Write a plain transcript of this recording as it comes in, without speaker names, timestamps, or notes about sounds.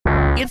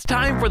It's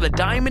time for the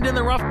Diamond in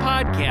the Rough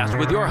podcast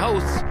with your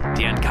hosts,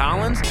 Dan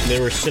Collins.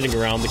 They were sitting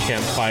around the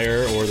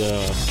campfire or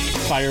the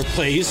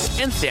fireplace.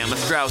 And Sam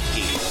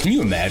Ostrowski. Can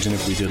you imagine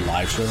if we did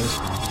live shows?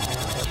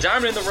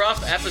 Diamond in the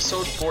Rough,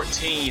 episode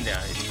 14.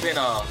 It's been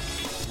a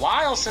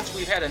while since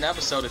we've had an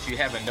episode, if you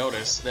haven't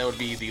noticed. That would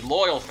be the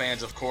loyal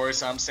fans, of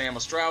course. I'm Sam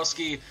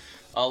Ostrowski,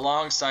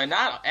 alongside,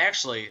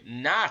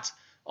 not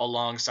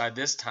alongside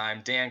this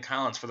time, Dan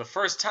Collins. For the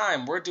first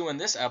time, we're doing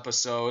this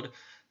episode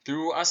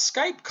through a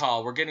Skype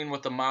call. We're getting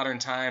with the modern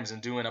times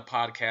and doing a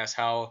podcast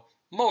how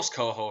most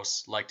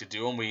co-hosts like to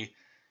do them. We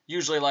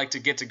usually like to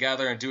get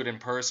together and do it in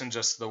person,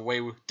 just the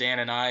way Dan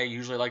and I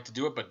usually like to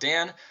do it. But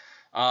Dan,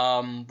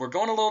 we're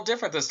going a little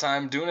different this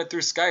time, doing it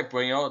through Skype.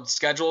 But,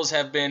 schedules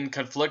have been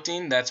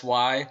conflicting. That's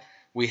why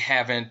we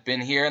haven't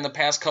been here in the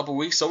past couple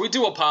weeks. So we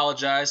do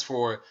apologize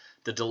for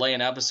the delay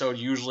in episode.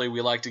 Usually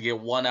we like to get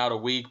one out a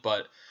week,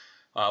 but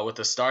with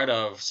the start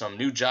of some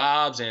new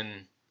jobs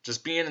and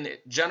just being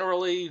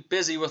generally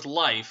busy with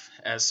life,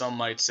 as some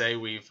might say,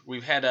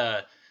 we've had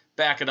to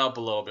back it up a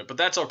little bit. But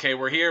that's okay.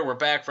 We're here. We're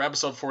back for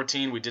episode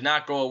 14. We did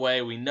not go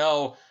away. We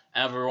know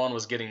everyone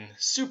was getting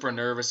super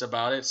nervous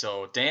about it.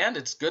 So, Dan,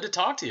 it's good to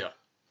talk to you.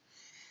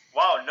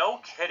 Wow, no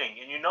kidding.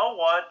 And you know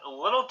what? A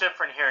little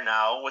different here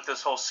now with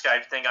this whole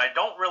Skype thing. I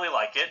don't really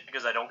like it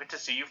because I don't get to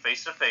see you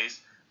face to face.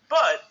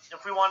 But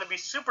if we want to be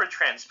super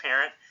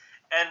transparent,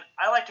 and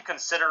I like to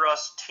consider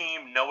us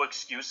team no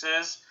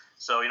excuses.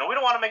 So, we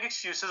don't want to make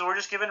excuses. We're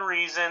just giving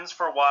reasons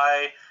for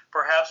why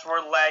perhaps we're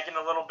lagging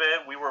a little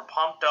bit. We were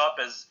pumped up,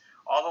 as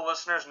all the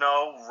listeners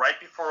know, right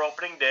before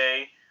opening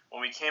day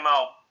when we came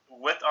out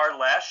with our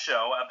last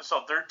show,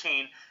 episode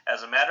 13.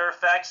 As a matter of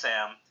fact,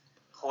 Sam,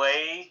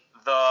 play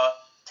the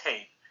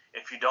tape.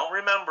 If you don't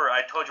remember,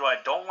 I told you I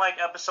don't like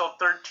episode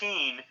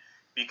 13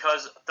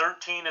 because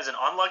 13 is an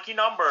unlucky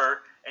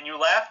number, and you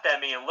laughed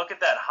at me, and look at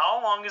that. How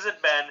long has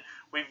it been?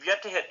 We've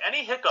yet to hit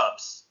any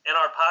hiccups in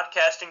our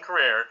podcasting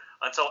career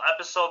until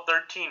episode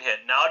 13 hit.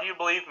 Now do you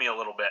believe me a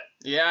little bit?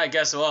 Yeah, I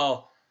guess,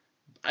 well,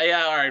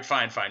 yeah, all right,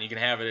 fine. You can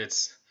have it.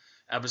 It's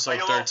episode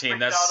 13. Are you a little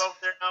freaked out over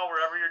there now,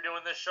 wherever you're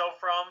doing this show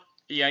from?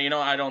 Yeah,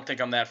 I don't think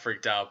I'm that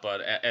freaked out,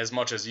 but as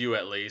much as you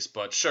at least.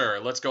 But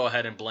sure, let's go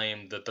ahead and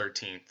blame the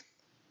 13th.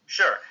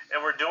 Sure,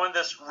 and we're doing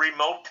this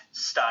remote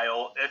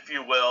style, if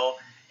you will,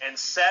 and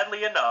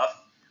sadly enough,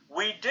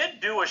 we did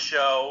do a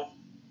show,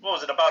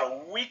 about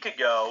a week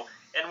ago,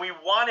 and we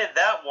wanted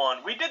that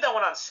one. We did that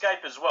one on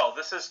Skype as well.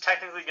 This is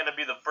technically going to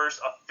be the first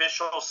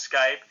official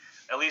Skype,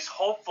 at least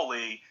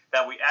hopefully,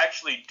 that we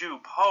actually do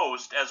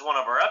post as one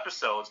of our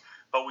episodes.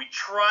 But we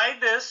tried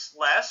this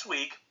last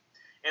week,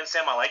 and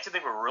Sam, I like to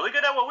think we're really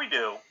good at what we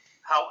do.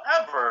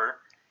 However,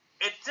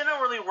 it didn't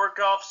really work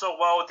off so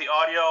well with the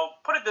audio.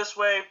 Put it this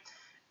way,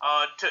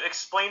 to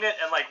explain it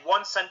in like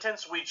one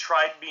sentence, we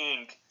tried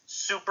being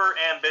super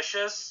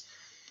ambitious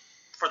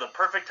for the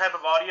perfect type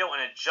of audio,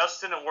 and it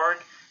just didn't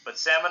work. But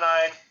Sam and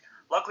I,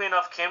 luckily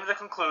enough, came to the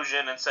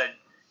conclusion and said,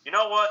 you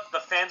know what, the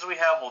fans we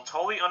have will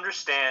totally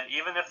understand,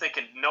 even if they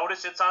can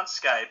notice it's on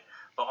Skype,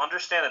 they'll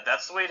understand that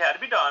that's the way it had to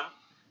be done.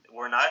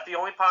 We're not the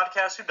only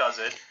podcast who does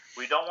it.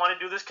 We don't want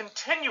to do this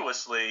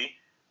continuously.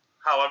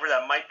 However,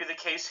 that might be the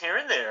case here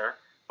and there,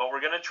 but we're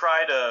going to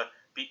try to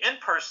be in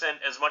person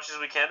as much as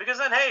we can, because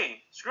then,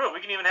 hey, screw it, we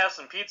can even have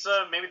some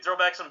pizza, maybe throw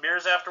back some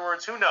beers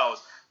afterwards, who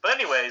knows. But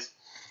anyways,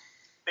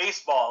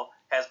 baseball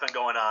has been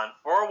going on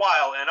for a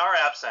while in our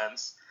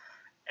absence,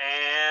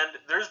 and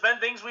there's been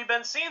things we've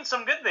been seeing,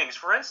 some good things.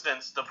 For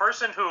instance, the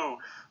person who,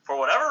 for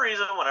whatever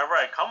reason, whenever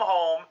I come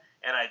home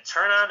and I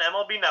turn on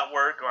MLB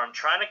Network or I'm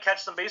trying to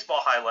catch some baseball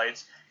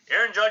highlights,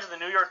 Aaron Judge of the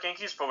New York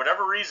Yankees, for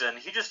whatever reason,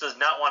 he just does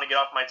not want to get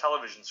off my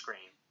television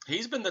screen.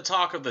 He's been the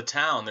talk of the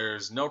town.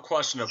 There's no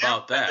question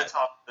about that. He's been the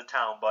talk of the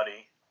town,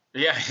 buddy.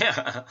 Yeah.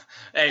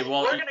 Hey,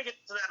 well, we're going to get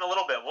into that in a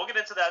little bit. We'll get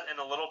into that in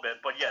a little bit.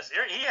 But yes,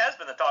 he has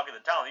been the talk of the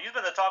town. He's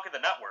been the talk of the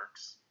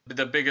networks.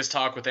 The biggest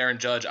talk with Aaron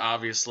Judge,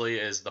 obviously,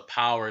 is the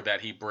power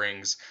that he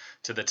brings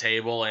to the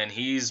table, and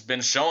he's been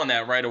showing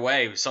that right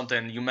away.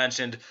 Something you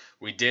mentioned,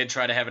 we did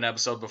try to have an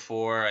episode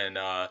before, and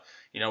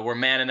we're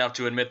man enough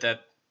to admit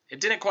that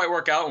it didn't quite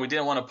work out, and we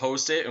didn't want to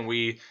post it, and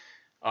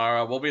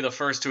we'll be the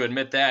first to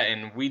admit that.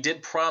 And we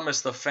did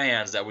promise the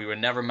fans that we would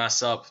never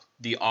mess up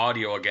the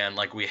audio again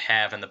like we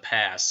have in the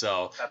past.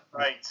 So that's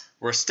right.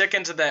 We're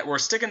sticking to that. We're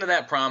sticking to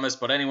that promise.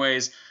 But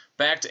anyways,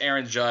 back to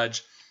Aaron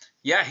Judge.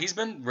 Yeah, he's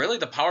been really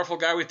the powerful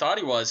guy we thought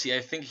he was. I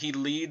think he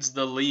leads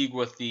the league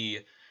with the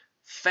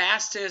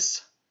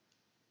fastest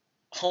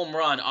home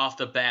run off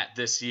the bat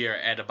this year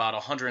at about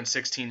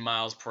 116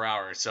 miles per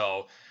hour.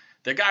 So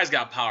the guy's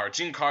got power.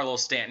 Giancarlo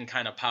Stanton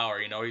kind of power.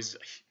 He's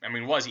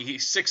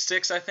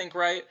 6'6", I think,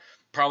 right?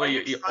 Probably.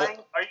 Are you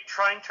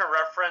trying to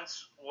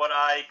reference what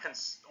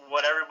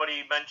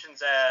everybody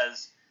mentions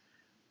as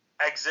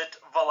exit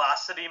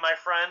velocity, my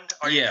friend?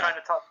 Are you trying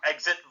to talk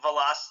exit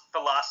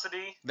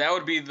velocity? That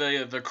would be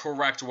the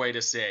correct way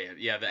to say it.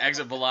 Yeah, the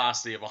exit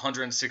velocity of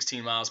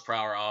 116 miles per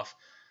hour off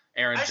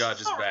Aaron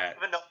Judge's bat. I don't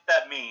even know what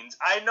that means.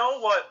 I know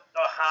what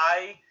a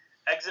high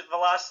exit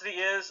velocity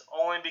is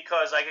only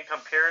because I can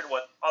compare it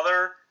with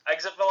other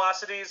exit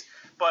velocities,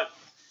 but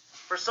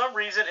for some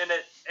reason, and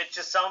it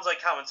just sounds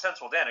like common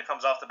sense. Well, Dan, it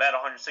comes off the bat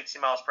 160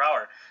 miles per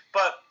hour.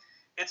 But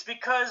it's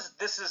because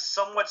this is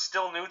somewhat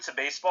still new to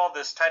baseball,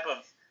 this type of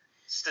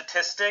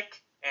statistic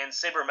and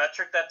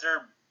sabermetric that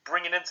they're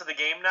bringing into the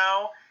game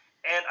now.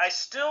 And I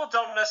still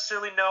don't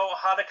necessarily know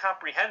how to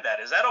comprehend that.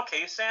 Is that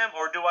okay, Sam?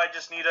 Or do I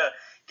just need to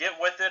get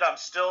with it? I'm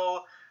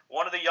still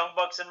one of the young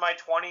bucks in my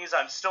 20s.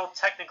 I'm still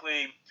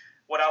technically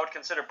what I would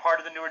consider part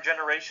of the newer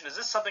generation. Is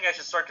this something I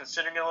should start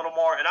considering a little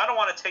more? And I don't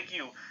want to take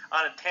you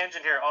on a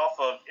tangent here off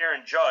of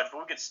Aaron Judge, but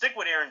we could stick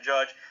with Aaron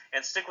Judge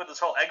and stick with this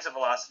whole exit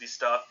velocity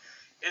stuff.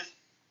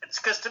 It's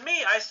because to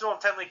me, I still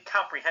don't totally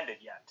comprehend it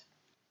yet.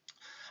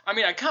 I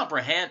mean, I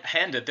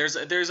comprehend it.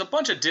 There's a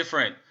bunch of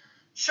different.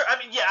 Sure, I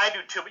mean, yeah, I do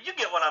too, but you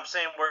get what I'm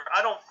saying, where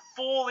I don't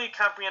fully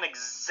comprehend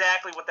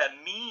exactly what that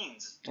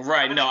means.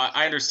 Right, I mean, no,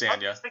 I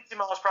understand, yeah. 60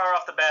 miles per hour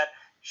off the bat,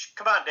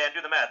 come on, Dan,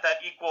 do the math. That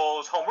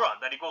equals home run.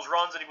 That equals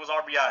runs. That equals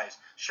RBIs.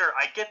 Sure,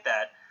 I get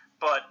that,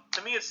 but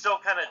to me it's still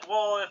kind of,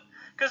 well,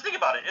 because think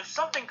about it. If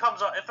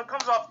it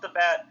comes off the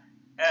bat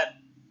at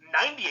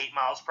 98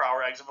 miles per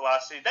hour exit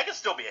velocity, that could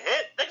still be a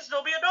hit. That could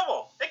still be a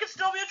double. That could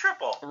still be a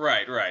triple.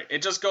 Right.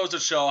 It just goes to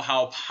show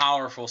how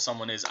powerful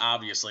someone is.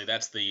 Obviously,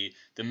 that's the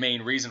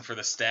main reason for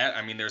the stat.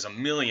 I mean, there's a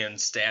million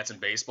stats in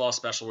baseball,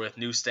 especially with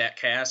new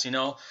StatCast. You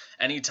know,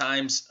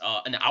 anytime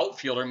an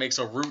outfielder makes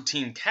a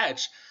routine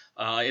catch,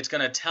 it's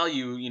going to tell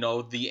you, you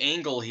know, the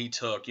angle he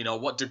took, you know,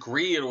 what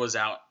degree it was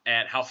out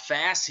at, how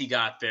fast he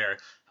got there,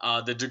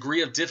 the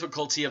degree of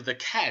difficulty of the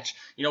catch.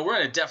 You know, we're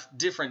in a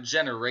different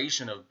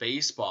generation of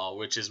baseball,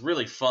 which is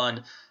really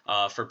fun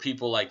for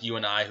people like you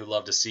and I who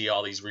love to see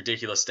all these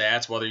ridiculous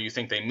stats. Whether you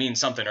think they mean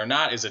something or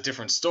not is a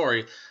different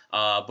story.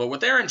 But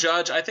with Aaron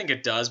Judge, I think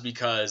it does,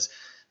 because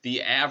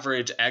the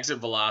average exit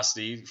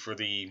velocity for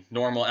the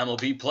normal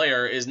MLB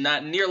player is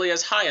not nearly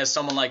as high as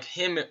someone like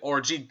him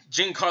or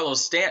Giancarlo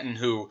Stanton,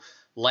 who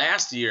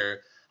last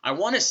year, I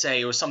want to say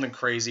it was something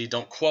crazy,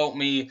 don't quote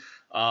me,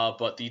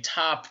 but the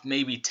top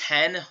maybe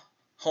 10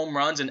 home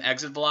runs in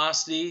exit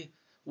velocity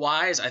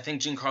wise, I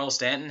think Giancarlo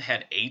Stanton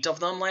had 8 of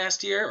them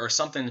last year, or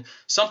something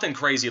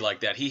crazy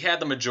like that. He had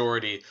the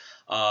majority,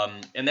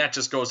 and that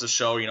just goes to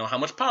show, you know, how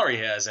much power he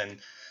has. And,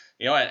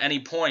 you know, at any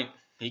point,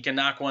 he can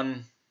knock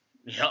one,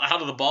 you know,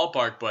 out of the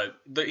ballpark, but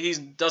he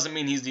doesn't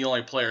mean he's the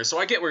only player. So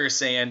I get what you're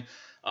saying.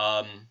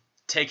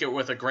 Take it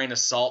with a grain of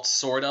salt,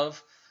 sort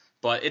of,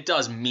 but it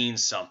does mean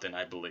something,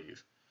 I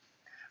believe.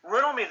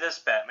 Riddle me this,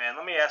 Batman.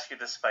 Let me ask you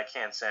this if I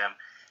can, Sam.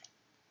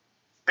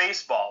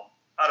 Baseball,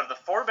 out of the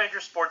 4 major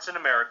sports in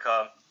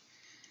America,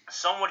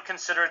 some would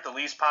consider it the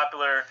least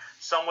popular.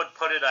 Some would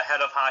put it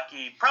ahead of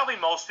hockey. Probably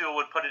most people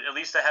would put it at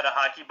least ahead of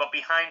hockey, but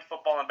behind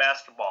football and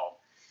basketball.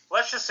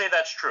 Let's just say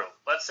that's true.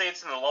 Let's say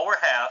it's in the lower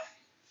half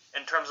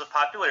in terms of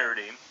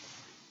popularity.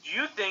 Do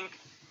you think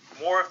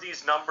more of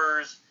these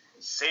numbers,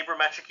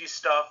 sabermetric-y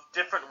stuff,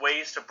 different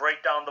ways to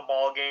break down the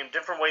ball game,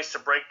 different ways to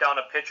break down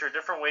a pitcher,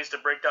 different ways to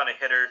break down a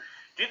hitter,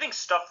 do you think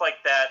stuff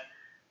like that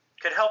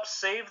could help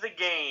save the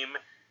game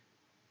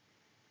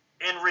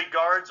in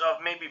regards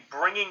of maybe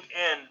bringing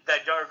in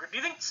that younger? Do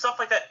you think stuff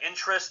like that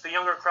interests the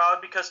younger crowd?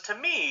 Because to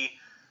me,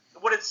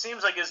 what it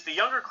seems like is the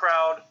younger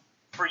crowd,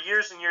 for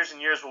years and years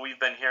and years, what we've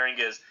been hearing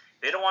is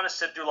they don't want to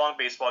sit through long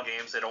baseball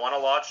games. They don't want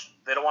to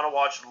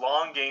watch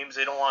long games.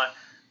 They don't want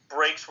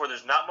breaks where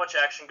there's not much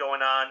action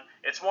going on.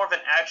 It's more of an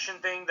action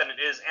thing than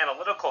it is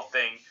analytical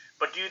thing.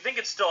 But do you think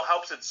it still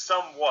helps it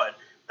somewhat,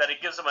 that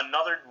it gives them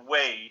another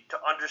way to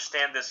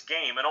understand this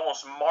game and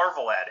almost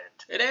marvel at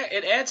it?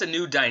 It adds a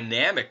new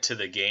dynamic to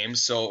the game.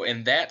 So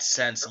in that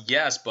sense,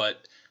 yes.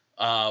 But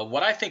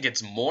what I think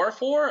it's more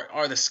for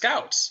are the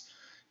scouts.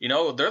 You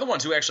know, they're the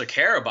ones who actually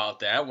care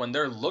about that when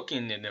they're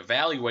looking and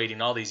evaluating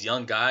all these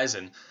young guys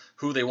and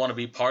who they want to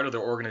be part of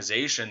their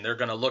organization. They're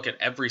going to look at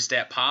every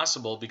stat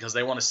possible because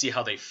they want to see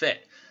how they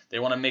fit. They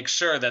want to make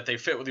sure that they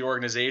fit with the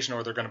organization,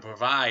 or they're going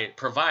to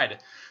provide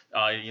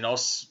you know,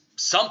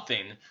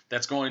 something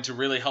that's going to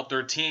really help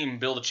their team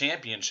build a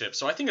championship.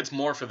 So I think it's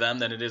more for them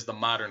than it is the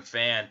modern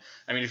fan.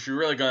 I mean, if you're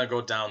really going to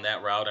go down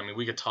that route, I mean,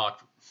 we could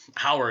talk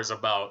hours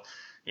about,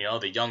 you know,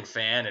 the young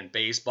fan and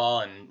baseball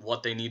and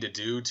what they need to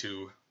do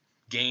to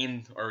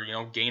gain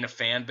a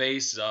fan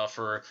base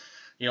for,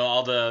 you know,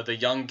 all the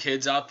young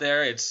kids out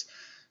there. It's,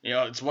 you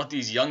know, it's what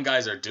these young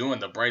guys are doing,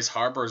 the Bryce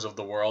Harpers of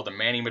the world, the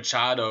Manny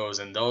Machados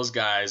and those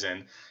guys,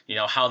 and, you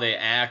know, how they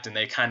act, and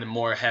they kind of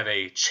more have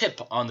a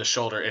chip on the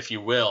shoulder, if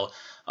you will.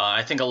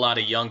 I think a lot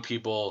of young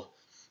people,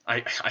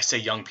 I say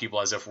young people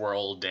as if we're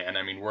old, Dan.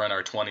 I mean, we're in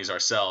our 20s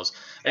ourselves.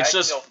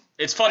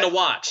 It's fun to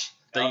watch.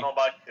 I don't know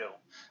about you.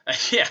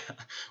 Yeah,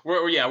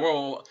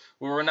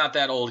 we're not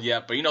that old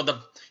yet, but you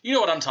know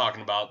what I'm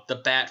talking about. The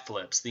bat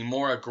flips, the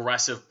more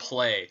aggressive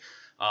play,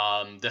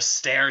 the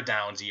stare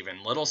downs,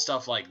 even little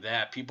stuff like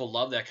that. People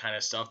love that kind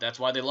of stuff. That's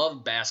why they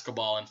love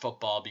basketball and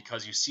football,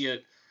 because you see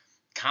it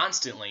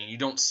constantly. You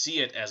don't see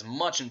it as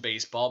much in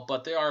baseball,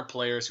 but there are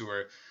players who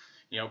are,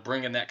 you know,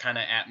 bringing that kind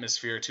of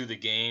atmosphere to the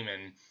game,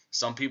 and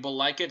some people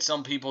like it,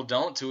 some people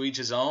don't. To each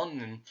his own,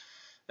 and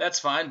that's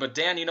fine. But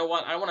Dan, you know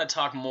what? I want to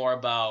talk more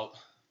about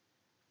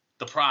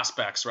the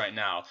prospects right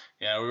now.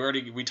 Yeah,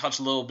 we touched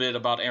a little bit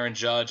about Aaron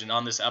Judge, and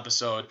on this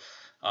episode,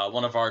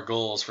 one of our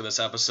goals for this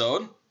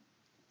episode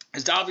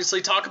is to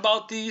obviously talk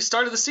about the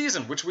start of the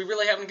season, which we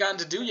really haven't gotten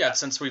to do yet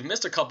since we've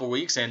missed a couple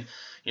weeks, and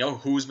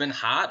who's been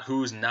hot,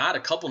 who's not. A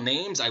couple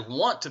names I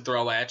want to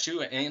throw at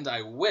you, and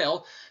I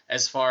will.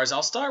 As far as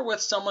I'll start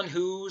with someone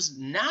who's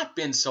not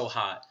been so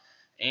hot,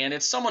 and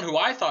it's someone who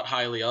I thought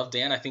highly of.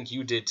 Dan, I think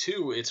you did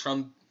too. It's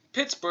from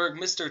Pittsburgh,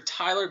 Mr.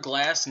 Tyler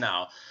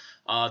Glasnow.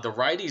 The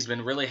righty's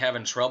been really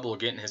having trouble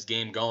getting his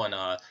game going.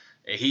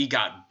 He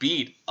got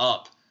beat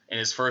up in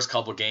his first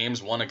couple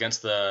games, one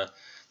against the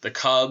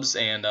Cubs,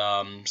 and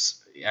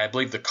I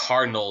believe the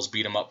Cardinals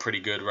beat him up pretty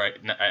good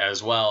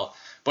as well.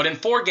 But in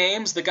 4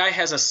 games, the guy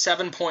has a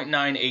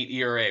 7.98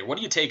 ERA. What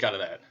do you take out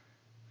of that?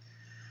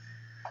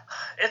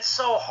 It's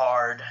so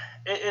hard.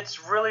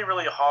 It's really,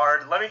 really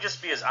hard. Let me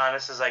just be as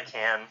honest as I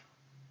can.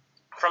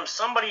 From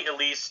somebody, at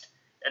least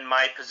in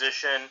my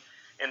position,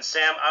 and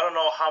Sam, I don't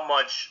know how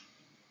much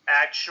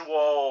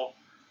actual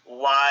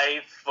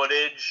live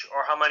footage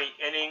or how many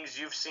innings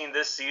you've seen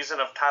this season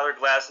of Tyler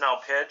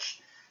Glasnow pitch.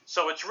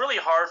 So it's really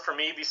hard for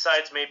me,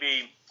 besides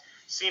maybe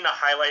seeing a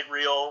highlight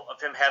reel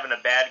of him having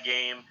a bad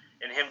game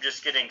and him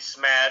just getting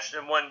smashed.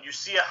 And when you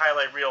see a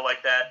highlight reel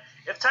like that,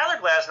 if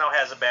Tyler Glasnow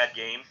has a bad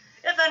game,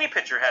 if any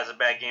pitcher has a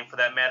bad game for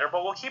that matter,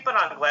 but we'll keep it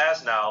on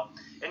Glasnow,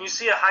 and you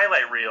see a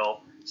highlight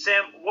reel,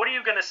 Sam, what are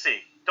you going to see?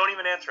 Don't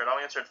even answer it.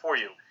 I'll answer it for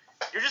you.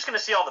 You're just going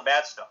to see all the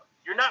bad stuff.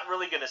 You're not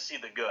really going to see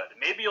the good.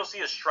 Maybe you'll see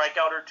a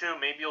strikeout or two.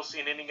 Maybe you'll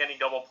see an inning-ending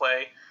double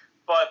play.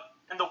 But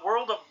in the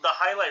world of the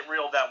highlight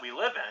reel that we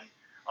live in,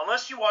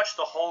 unless you watch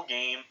the whole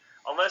game,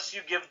 unless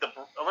you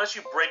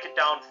break it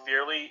down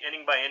fairly,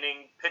 inning by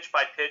inning, pitch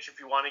by pitch, if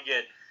you want to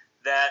get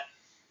that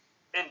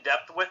in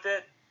depth with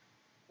it,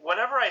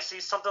 whenever I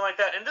see something like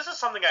that, and this is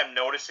something I'm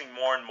noticing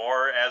more and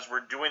more as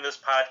we're doing this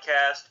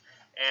podcast,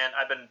 and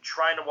I've been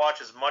trying to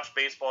watch as much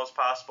baseball as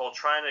possible,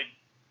 trying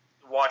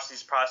to watch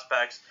these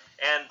prospects,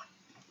 and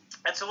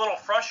it's a little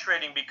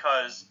frustrating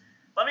because,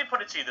 let me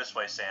put it to you this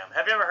way, Sam.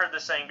 Have you ever heard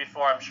this saying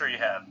before? I'm sure you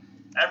have.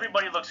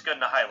 Everybody looks good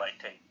in a highlight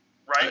tape,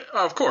 right?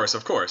 Of course.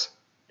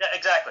 Yeah,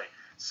 exactly.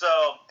 So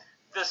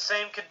the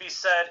same could be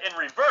said in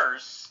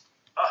reverse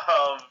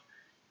of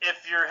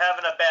if you're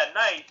having a bad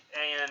night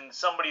and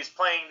somebody's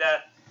playing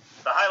the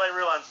highlight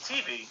reel on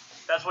TV,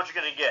 that's what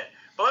you're going to get.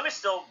 But let me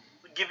still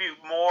give you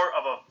more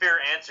of a fair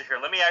answer here.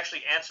 Let me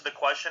actually answer the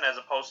question as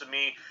opposed to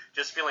me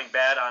just feeling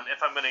bad on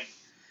if I'm going to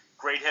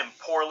grade him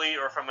poorly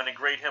or if I'm going to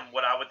grade him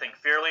what I would think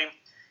fairly.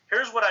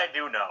 Here's what I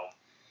do know,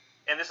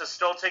 and this is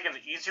still taking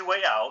the easy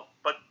way out,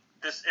 but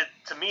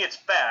to me it's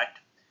fact.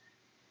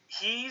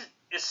 He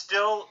is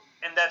still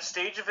in that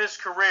stage of his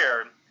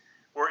career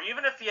where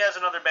even if he has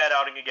another bad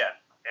outing again,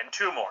 and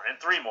 2 more, and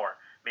 3 more,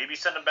 maybe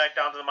send him back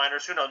down to the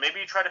minors, who knows, maybe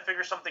you try to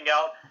figure something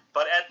out,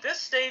 but at this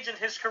stage in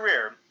his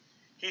career,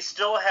 he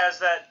still has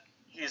that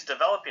he's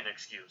developing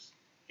excuse.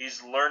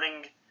 He's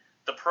learning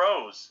the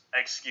pros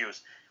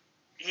excuse.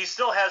 He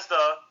still has the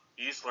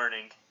he's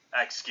learning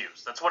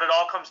excuse. That's what it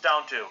all comes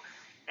down to.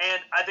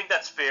 And I think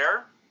that's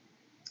fair.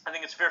 I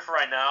think it's fair for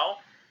right now.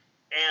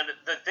 And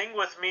the thing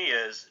with me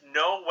is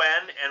know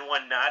when and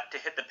when not to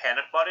hit the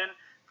panic button.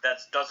 That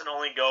doesn't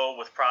only go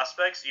with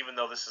prospects, even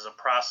though this is a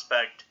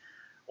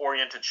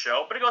prospect-oriented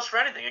show, but it goes for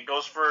anything. It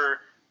goes for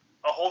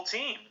a whole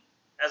team,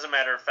 as a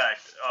matter of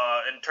fact,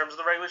 in terms of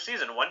the regular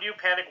season. When do you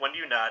panic? When do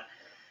you not?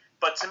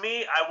 But to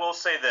me, I will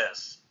say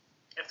this.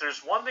 If there's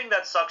one thing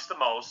that sucks the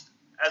most,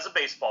 as a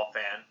baseball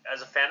fan,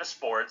 as a fan of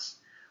sports,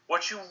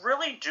 what you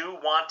really do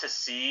want to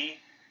see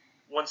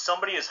when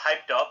somebody is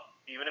hyped up,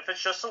 even if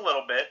it's just a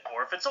little bit,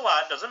 or if it's a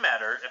lot, doesn't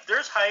matter. If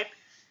there's hype,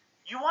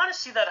 you want to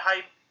see that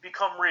hype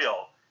become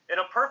real. In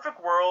a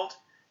perfect world,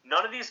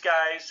 none of these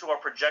guys who are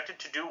projected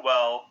to do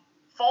well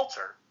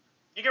falter.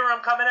 You get where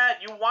I'm coming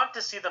at? You want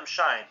to see them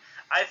shine.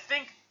 I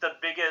think the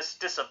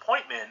biggest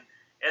disappointment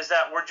is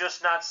that we're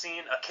just not seeing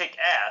a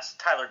kick-ass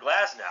Tyler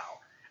Glasnow.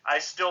 I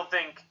still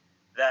think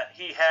that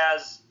he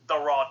has the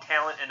raw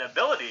talent and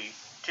ability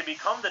to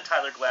become the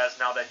Tyler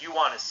Glasnow that you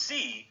want to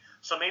see.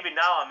 So maybe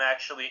now I'm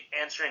actually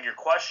answering your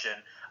question.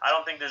 I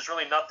don't think there's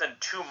really nothing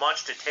too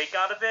much to take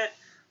out of it.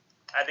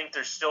 I think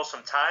there's still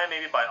some time,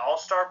 maybe by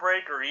All-Star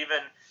break or even,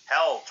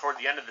 hell, toward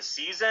the end of the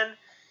season,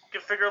 you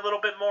can figure a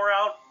little bit more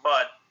out.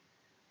 But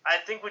I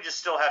think we just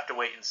still have to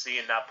wait and see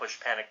and not push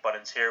panic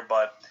buttons here.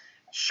 But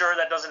sure,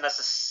 that doesn't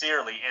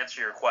necessarily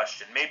answer your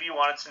question. Maybe you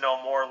wanted to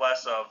know more or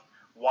less of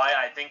why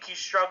I think he's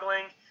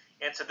struggling.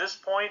 And to this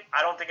point,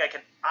 I don't think I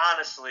can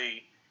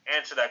honestly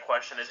answer that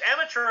question, as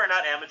amateur or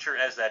not amateur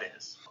as that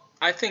is.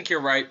 I think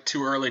you're right.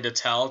 Too early to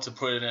tell, to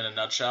put it in a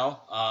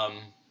nutshell.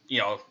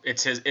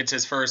 It's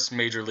his first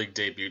major league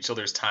debut, so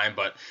there's time.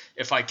 But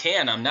if I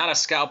can, I'm not a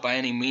scout by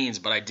any means,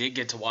 but I did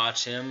get to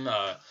watch him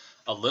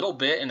a little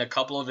bit in a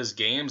couple of his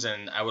games,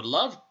 and I would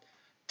love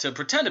to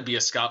pretend to be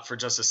a scout for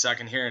just a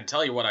second here and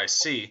tell you what I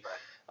see.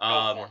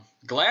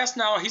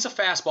 Glasnow, he's a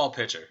fastball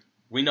pitcher.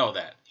 We know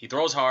that. He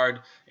throws hard,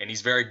 and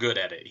he's very good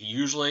at it. He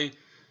usually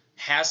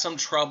has some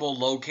trouble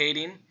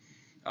locating.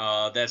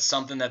 That's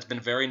something that's been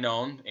very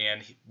known,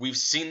 and we've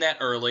seen that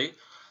early.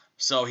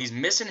 So he's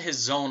missing his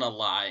zone a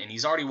lot, and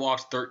he's already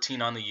walked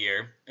 13 on the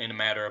year in a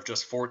matter of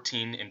just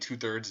 14 and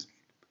 2/3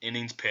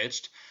 innings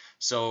pitched.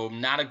 So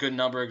not a good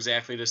number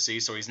exactly to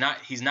see. So he's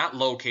not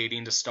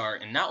locating to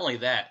start. And not only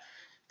that,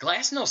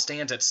 Glasnow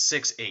stands at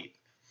 6'8".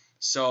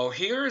 So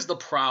here's the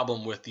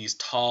problem with these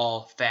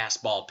tall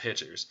fastball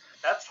pitchers.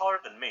 That's taller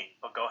than me,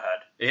 but go ahead.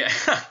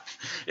 Yeah,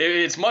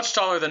 it's much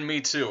taller than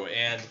me too.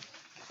 And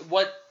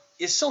what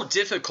is so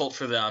difficult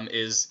for them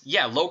is,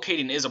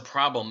 locating is a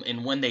problem.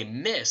 And when they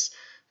miss,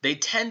 they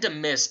tend to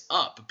miss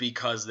up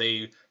because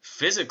they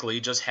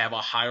physically just have a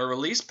higher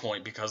release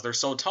point because they're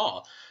so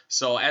tall.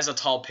 So as a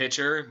tall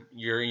pitcher,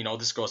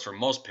 this goes for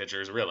most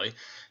pitchers really,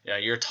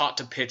 you're taught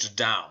to pitch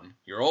down.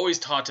 You're always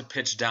taught to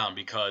pitch down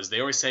because they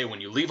always say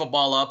when you leave a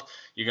ball up,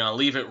 you're going to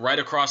leave it right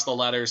across the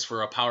letters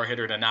for a power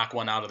hitter to knock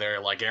one out of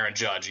there like Aaron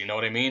Judge. You know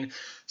what I mean?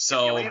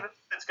 So if you leave it,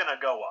 it's going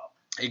to go up.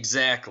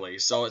 Exactly.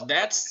 So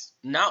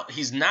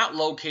he's not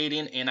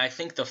locating, and I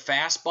think the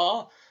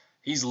fastball,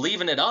 he's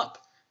leaving it up.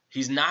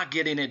 He's not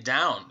getting it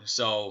down.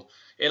 So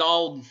it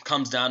all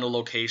comes down to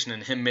location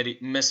and him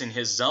missing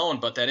his zone,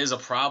 but that is a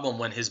problem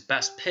when his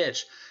best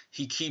pitch,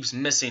 he keeps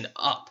missing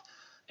up.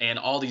 And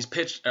all these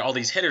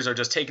hitters are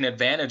just taking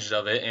advantage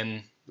of it,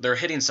 and they're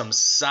hitting some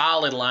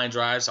solid line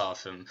drives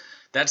off him.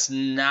 That's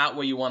not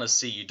what you want to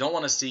see. You don't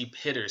want to see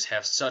hitters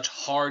have such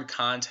hard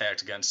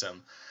contact against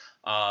him.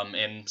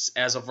 And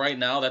as of right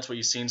now, that's what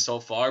you've seen so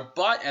far.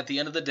 But at the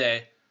end of the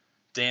day,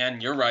 Dan,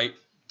 you're right.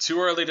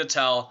 Too early to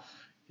tell.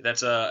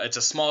 It's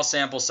a small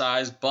sample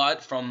size,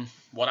 but from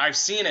what I've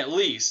seen at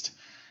least,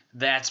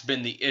 that's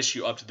been the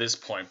issue up to this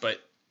point.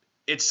 But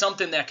it's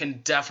something that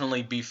can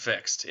definitely be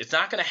fixed. It's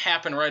not going to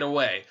happen right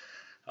away.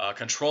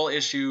 Control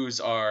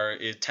issues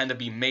tend to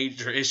be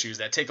major issues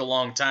that take a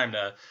long time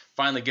to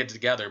finally get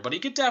together. But he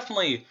could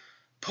definitely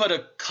put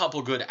a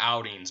couple good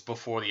outings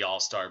before the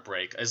All-Star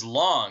break, as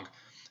long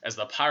as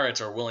the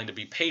Pirates are willing to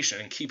be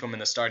patient and keep him in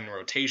the starting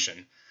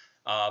rotation.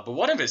 But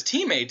one of his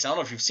teammates, I don't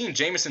know if you've seen,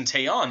 Jameson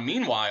Taillon,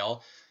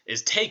 meanwhile,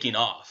 is taking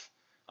off.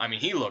 I mean,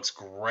 he looks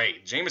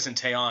great. Jameson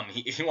Taillon,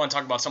 you want to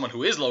talk about someone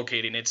who is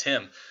locating, it's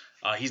him.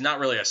 He's not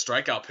really a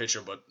strikeout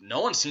pitcher, but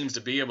no one seems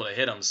to be able to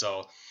hit him.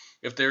 So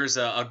if there's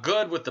a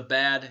good with the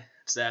bad,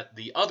 it's that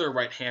the other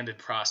right-handed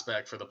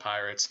prospect for the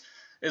Pirates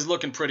is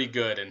looking pretty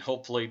good, and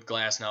hopefully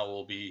Glasnow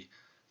will be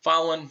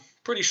following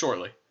pretty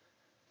shortly.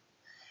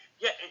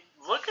 Yeah,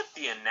 look at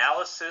the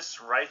analysis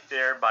right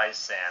there by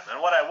Sam.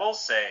 And what I will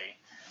say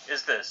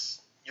is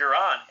this. You're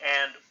on,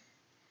 and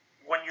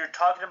when you're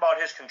talking about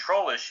his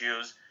control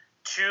issues,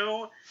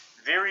 two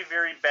very,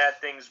 very bad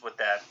things with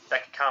that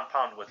could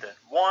compound with it.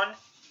 One,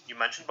 you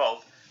mentioned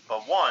both,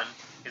 but one,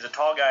 he's a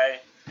tall guy.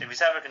 If he's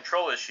having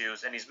control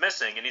issues and he's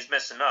missing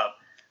up,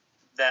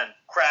 then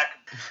crack,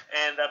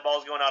 and that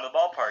ball's going out of the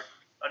ballpark.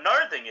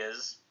 Another thing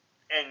is,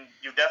 and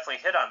you definitely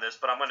hit on this,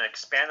 but I'm going to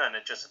expand on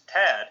it just a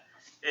tad,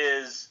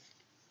 is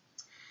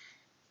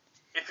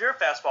if you're a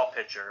fastball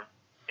pitcher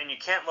and you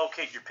can't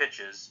locate your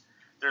pitches,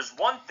 there's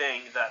one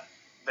thing that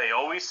they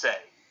always say,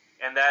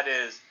 and that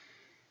is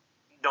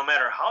no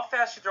matter how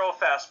fast you throw a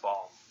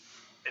fastball,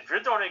 if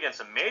you're throwing it against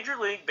a Major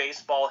League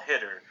Baseball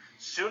hitter,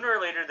 sooner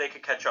or later they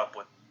could catch up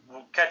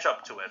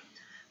to it.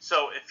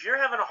 So if you're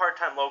having a hard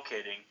time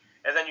locating,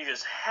 and then you're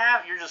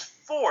just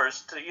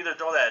forced to either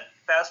throw that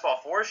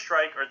fastball for a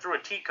strike or through a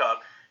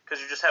teacup because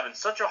you're just having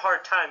such a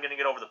hard time getting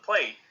it over the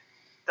plate,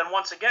 then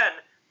once again,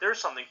 there's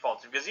something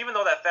faulty. Because even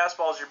though that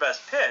fastball is your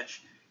best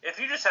pitch, if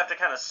you just have to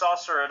kind of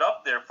saucer it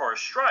up there for a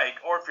strike,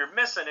 or if you're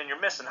missing and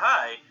you're missing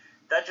high,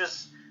 that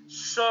just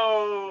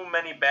so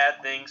many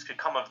bad things could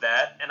come of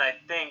that. And I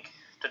think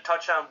to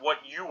touch on what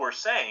you were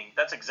saying,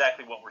 that's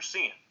exactly what we're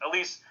seeing. At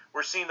least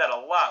we're seeing that a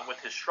lot with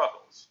his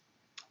struggles.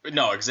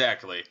 No,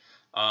 exactly.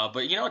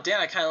 But you know, Dan,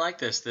 I kind of like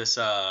this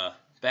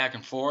back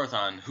and forth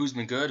on who's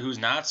been good, who's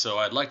not. So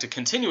I'd like to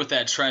continue with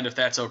that trend if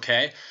that's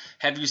okay.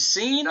 Have you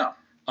seen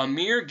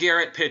Amir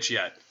Garrett pitch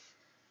yet?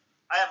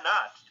 I have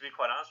not, to be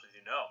quite honest with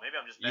you. No, maybe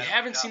I'm just. You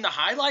haven't seen the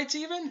highlights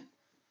even?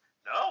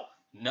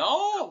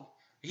 No.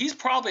 He's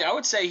probably, I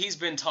would say he's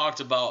been talked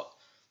about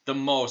the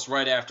most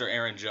right after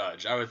Aaron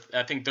Judge.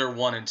 I think they're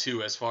 1 and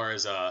 2 as far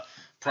as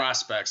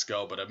prospects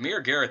go. But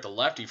Amir Garrett, the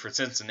lefty for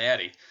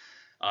Cincinnati,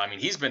 I mean,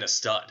 he's been a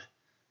stud.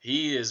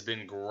 He has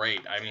been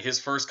great. I mean, his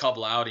first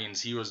couple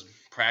outings, he was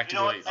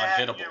practically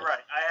unhittable. You're right.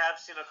 I have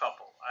seen a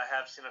couple,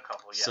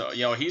 yes.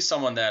 So, he's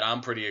someone that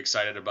I'm pretty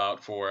excited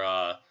about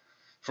for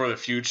the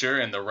future.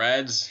 And the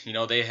Reds,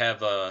 they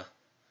have a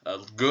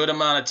good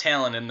amount of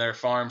talent in their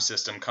farm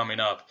system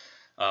coming up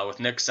with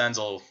Nick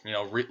Senzel,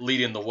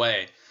 leading the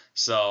way.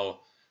 So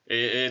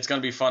it's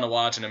going to be fun to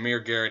watch. And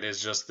Amir Garrett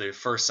is just the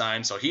first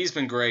sign. So he's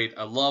been great.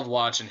 I love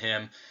watching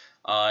him.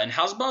 And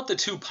how's about the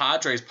two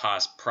Padres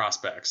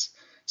prospects?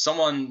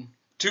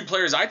 Two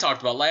players I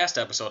talked about last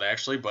episode,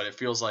 actually, but it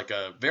feels like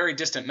a very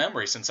distant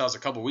memory since that was a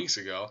couple weeks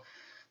ago.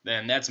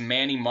 Then that's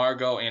Manny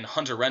Margot and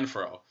Hunter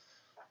Renfroe.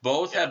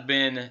 Both have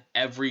been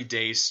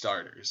everyday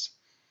starters.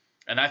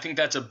 And I think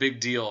that's a big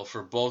deal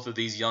for both of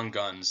these young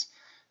guns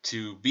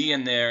to be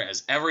in there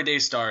as everyday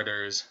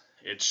starters.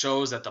 It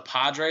shows that the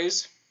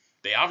Padres,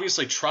 they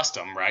obviously trust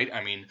him, right?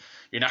 I mean,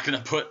 you're not going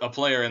to put a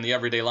player in the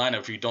everyday lineup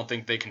if you don't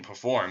think they can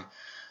perform.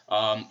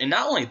 And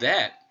not only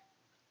that,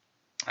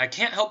 I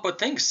can't help but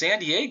think San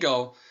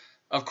Diego,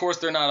 of course,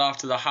 they're not off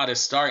to the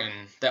hottest start, and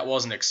that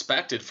wasn't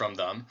expected from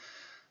them.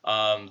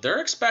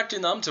 They're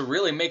expecting them to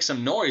really make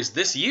some noise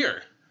this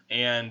year,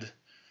 and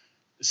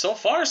so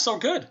far, so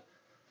good.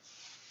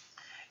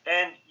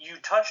 And you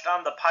touched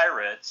on the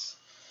Pirates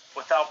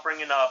without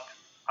bringing up,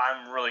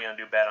 I'm really going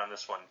to do bad on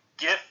this one,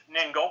 Gif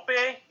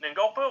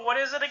Ngope, what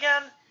is it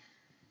again?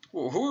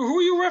 Who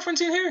are you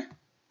referencing here?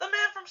 The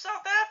man from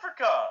South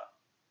Africa.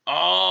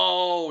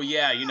 Oh,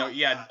 yeah,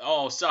 yeah.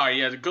 Oh,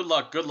 sorry. Yeah, good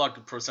luck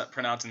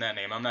pronouncing that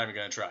name. I'm not even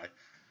going to try.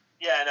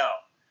 Yeah, I know.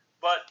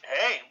 But,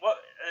 hey,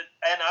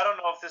 and I don't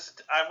know if this,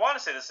 I want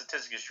to say the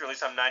statistic is true, at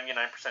least I'm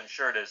 99%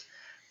 sure it is.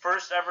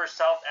 First ever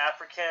South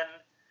African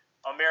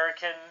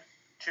American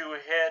to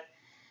hit,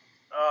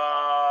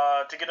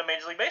 to get a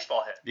Major League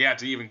Baseball hit. Yeah,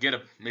 to even get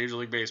a Major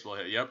League Baseball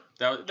hit. Yep.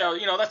 That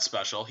that's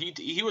special.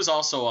 He was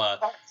also,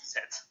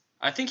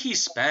 I think he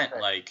spent,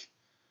 lots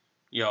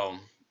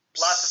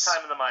of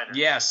time in the minors.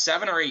 Yeah,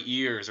 7 or 8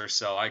 years or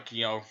so. I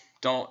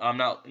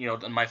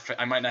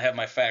might not have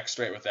my facts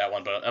straight with that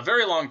one, but a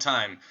very long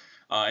time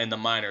in the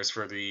minors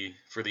for the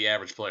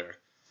average player.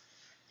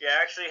 Yeah,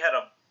 I actually had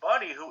a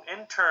buddy who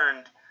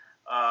interned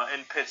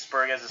in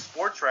Pittsburgh as a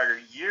sports writer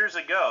years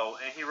ago,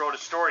 and he wrote a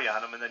story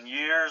on him, and then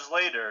years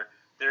later,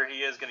 there he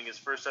is getting his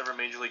first ever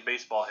Major League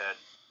Baseball hit.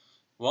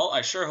 Well,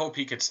 I sure hope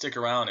he could stick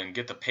around and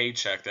get the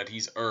paycheck that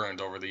he's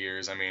earned over the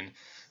years. I mean,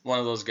 one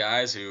of those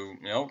guys who,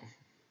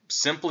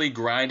 simply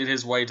grinded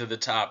his way to the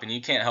top, and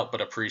you can't help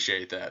but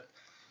appreciate that.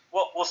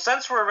 Well,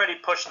 since we're already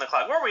pushing the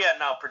clock, where are we at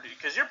now?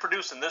 Because you're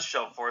producing this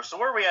show for us, so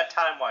where are we at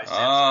time-wise, Tim?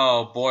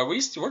 Oh, boy,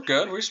 we're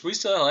good. We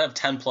still have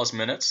 10-plus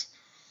minutes.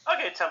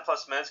 Okay,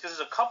 10-plus minutes, because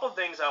there's a couple of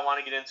things I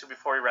want to get into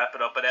before we wrap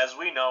it up, but as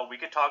we know, we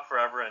could talk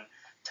forever, and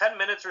 10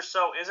 minutes or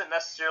so isn't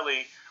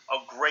necessarily a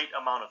great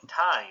amount of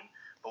time.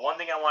 But one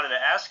thing I wanted to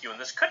ask you,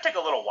 and this could take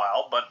a little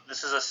while, but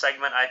this is a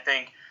segment I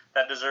think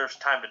that deserves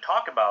time to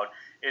talk about,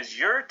 is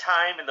your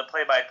time in the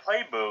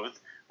play-by-play booth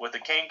with the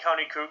Kane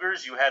County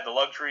Cougars. You had the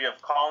luxury of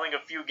calling a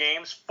few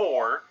games,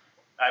 4,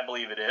 I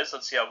believe it is.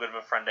 Let's see how good of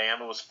a friend I am.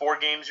 It was 4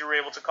 games you were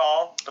able to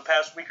call the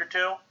past week or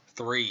two?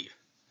 3.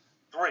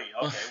 3,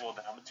 okay. Well,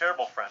 then I'm a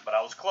terrible friend, but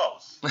I was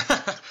close.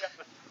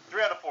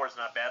 3 out of 4 is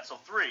not bad, so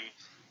 3.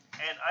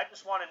 And I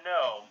just want to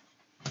know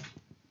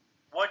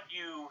what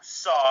you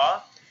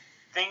saw,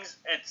 things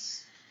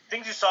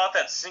you saw at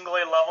that single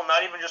A level,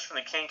 not even just from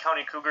the Kane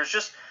County Cougars,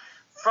 just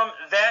from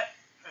that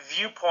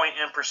viewpoint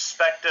and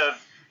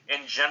perspective in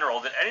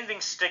general. Did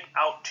anything stick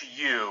out to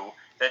you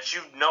that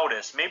you've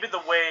noticed? Maybe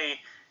the way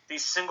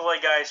these single A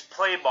guys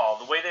play ball,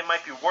 the way they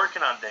might be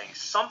working on things,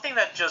 something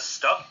that just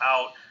stuck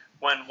out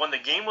when the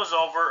game was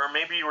over, or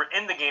maybe you were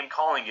in the game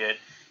calling it,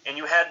 and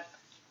you had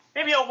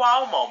maybe a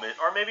wow moment,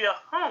 or maybe a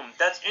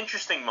that's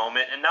interesting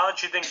moment, and now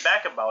that you think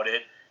back about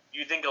it,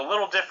 you think a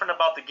little different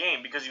about the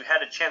game because you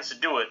had a chance to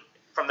do it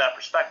from that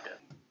perspective.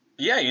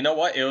 Yeah, you know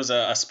what? It was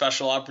a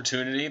special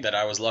opportunity that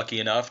I was lucky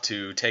enough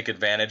to take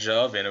advantage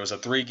of, and it was a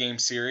 3-game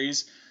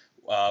series.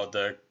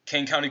 The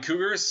Kane County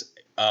Cougars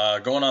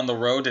going on the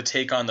road to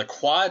take on the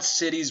Quad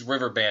Cities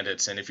River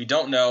Bandits, and if you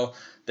don't know,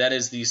 that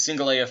is the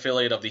single A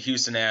affiliate of the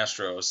Houston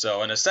Astros.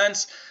 So in a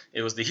sense,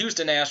 it was the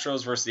Houston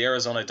Astros versus the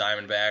Arizona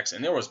Diamondbacks,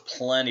 and there was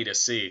plenty to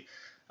see.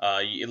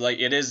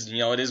 It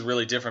is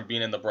really different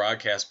being in the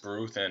broadcast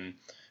booth, and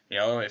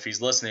if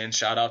he's listening,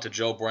 shout out to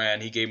Joe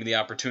Brand. He gave me the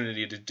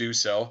opportunity to do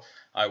so.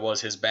 I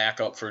was his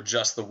backup for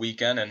just the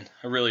weekend, and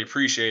I really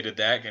appreciated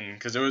that, and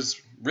because it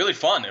was really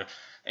fun.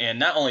 And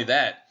not only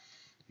that,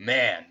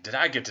 man, did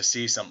I get to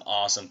see some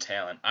awesome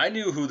talent. I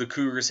knew who the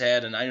Cougars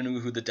had, and I knew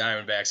who the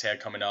Diamondbacks had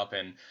coming up,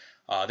 and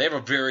they have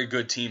a very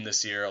good team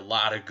this year, a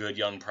lot of good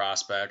young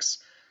prospects.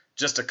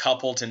 Just a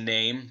couple to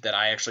name that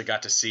I actually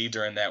got to see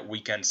during that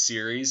weekend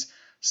series.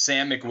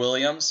 Sam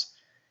McWilliams,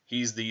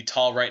 he's the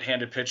tall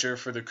right-handed pitcher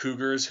for the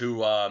Cougars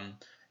who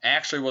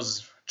actually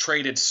was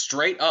traded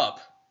straight up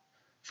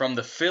from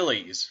the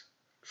Phillies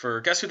for,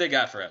 guess who they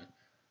got for him?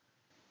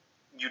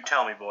 You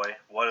tell me, boy.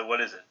 What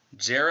is it?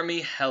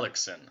 Jeremy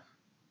Hellickson.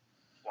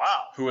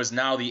 Wow. Who is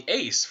now the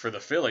ace for the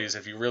Phillies,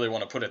 if you really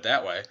want to put it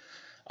that way.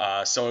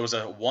 So it was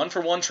a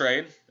 1-for-1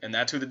 trade, and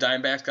that's who the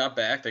Diamondbacks got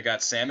back. They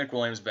got Sam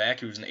McWilliams back.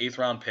 He was an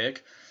 8th-round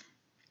pick,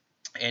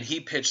 and he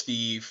pitched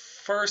the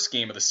first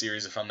game of the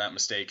series, if I'm not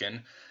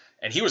mistaken,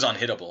 and he was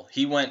unhittable.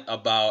 He went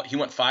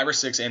 5 or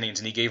 6 innings,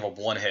 and he gave up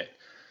 1 hit.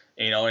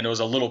 And it was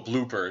a little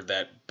blooper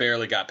that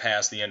barely got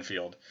past the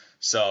infield.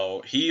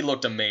 So he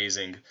looked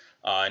amazing,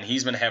 and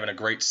he's been having a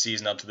great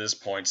season up to this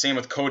point. Same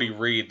with Cody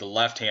Reed, the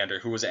left-hander,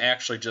 who was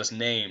actually just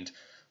named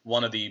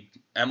one of the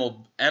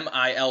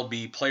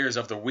MILB Players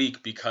of the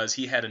Week because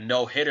he had a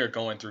no-hitter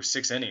going through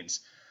 6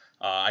 innings.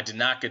 I did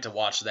not get to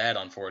watch that,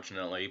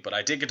 unfortunately, but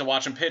I did get to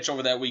watch him pitch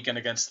over that weekend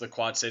against the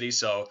Quad City.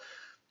 So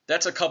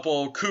that's a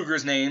couple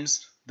Cougars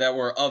names that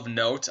were of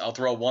note. I'll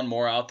throw one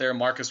more out there.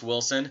 Marcus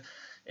Wilson,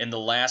 in the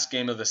last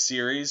game of the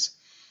series,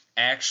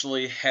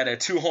 actually had a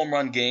 2-home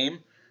run game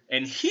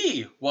and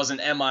he was an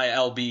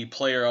MILB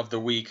Player of the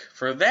Week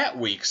for that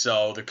week.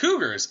 So the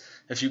Cougars,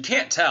 if you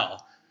can't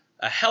tell,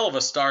 a hell of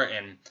a start.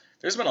 And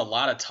there's been a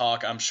lot of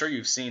talk, I'm sure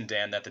you've seen,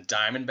 Dan, that the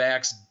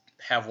Diamondbacks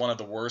have one of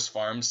the worst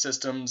farm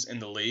systems in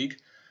the league.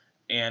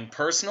 And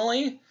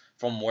personally,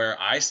 from where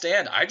I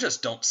stand, I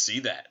just don't see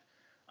that.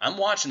 I'm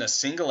watching a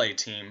single-A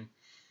team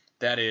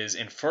that is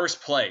in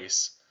first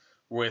place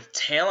with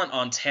talent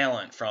on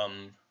talent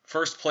from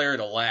first player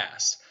to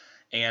last.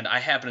 And I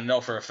happen to know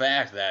for a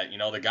fact that,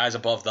 the guys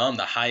above them,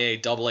 the high A,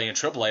 double A, and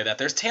triple A, that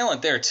there's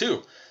talent there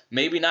too.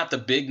 Maybe not the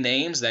big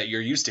names that you're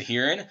used to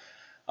hearing,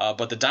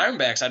 but the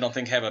Diamondbacks I don't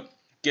think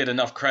get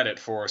enough credit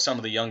for some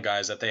of the young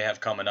guys that they have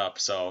coming up.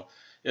 So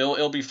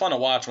it'll be fun to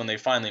watch when they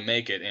finally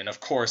make it. And of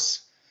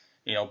course,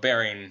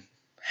 bearing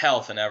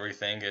health and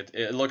everything,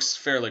 it looks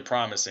fairly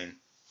promising.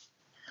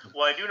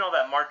 Well, I do know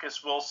that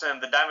Marcus Wilson,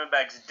 the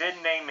Diamondbacks did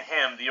name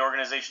him the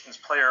organization's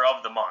Player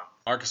of the Month.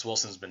 Marcus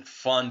Wilson's been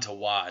fun to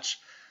watch.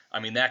 I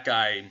mean, that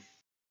guy,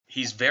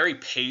 he's very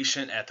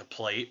patient at the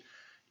plate.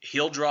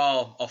 He'll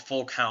draw a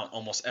full count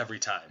almost every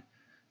time.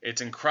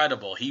 It's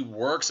incredible. He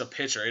works a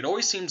pitcher. It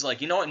always seems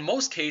like, in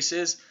most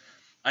cases,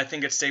 I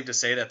think it's safe to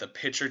say that the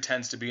pitcher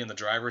tends to be in the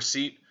driver's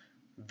seat.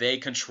 They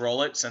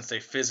control it since they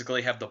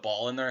physically have the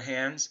ball in their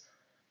hands.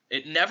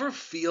 It never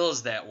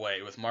feels that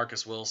way with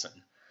Marcus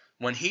Wilson.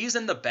 When he's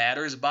in the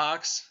batter's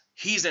box,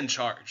 he's in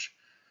charge.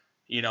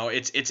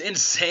 It's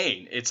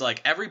insane. It's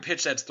like every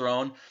pitch that's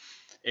thrown,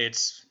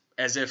 it's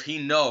as if he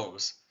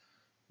knows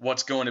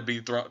what's going to be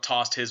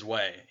tossed his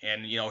way.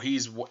 And,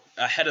 he's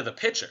ahead of the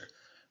pitcher,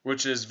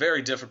 which is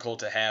very difficult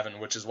to have, and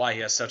which is why he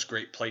has such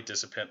great plate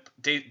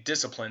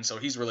discipline. So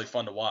he's really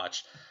fun to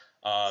watch.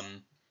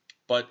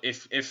 But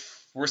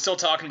if we're still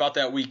talking about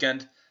that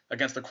weekend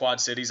against the Quad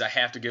Cities, I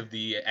have to give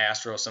the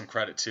Astros some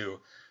credit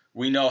too.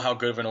 We know how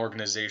good of an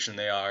organization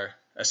they are,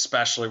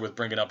 especially with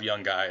bringing up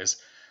young guys.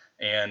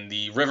 And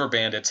the River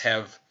Bandits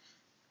have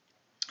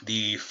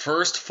the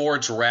first 4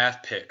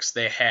 draft picks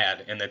they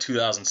had in the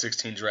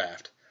 2016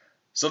 draft.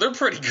 So they're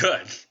pretty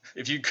good,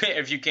 if you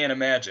can't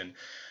imagine.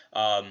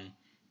 And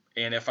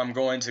if I'm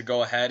going to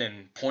go ahead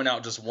and point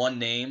out just one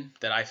name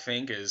that I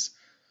think is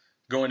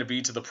going to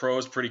be to the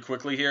pros pretty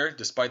quickly here,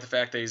 despite the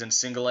fact that he's in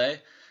single A,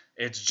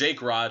 it's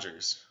Jake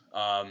Rogers,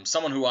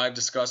 someone who I've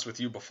discussed with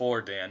you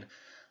before, Dan.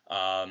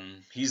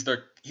 He's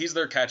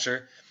their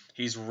catcher.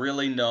 He's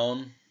really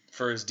known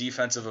for his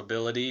defensive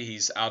ability.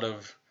 He's out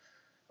of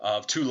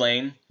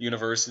Tulane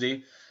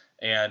University,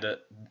 and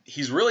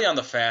he's really on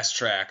the fast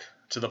track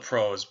to the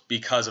pros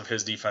because of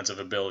his defensive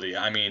ability.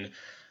 I mean,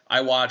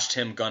 I watched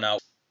him gun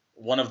out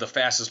one of the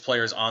fastest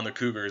players on the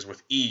Cougars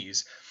with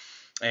ease,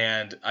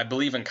 and I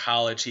believe in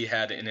college he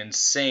had an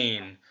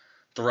insane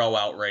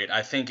throw-out rate.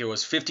 I think it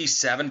was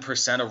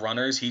 57% of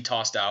runners he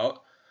tossed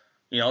out.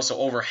 So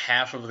over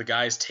half of the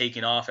guys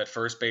taking off at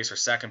first base or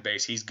second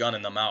base, he's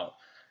gunning them out.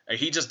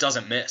 He just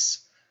doesn't miss.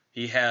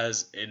 He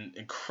has an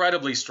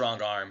incredibly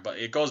strong arm, but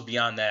it goes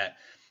beyond that.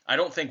 I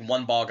don't think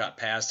one ball got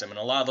past him. And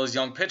a lot of those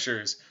young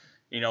pitchers,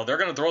 they're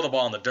going to throw the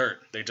ball in the dirt.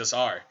 They just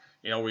are.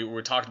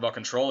 We talked about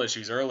control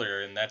issues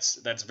earlier, and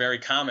that's very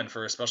common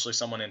for especially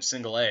someone in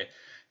single A.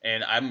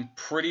 And I'm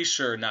pretty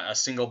sure not a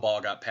single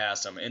ball got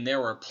past him. And there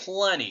were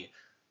plenty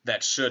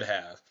that should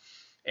have.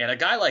 And a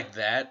guy like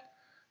that,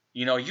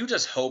 you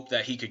just hope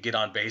that he could get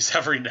on base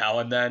every now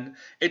and then.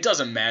 It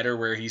doesn't matter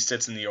where he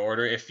sits in the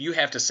order. If you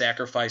have to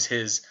sacrifice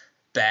his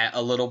bat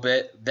a little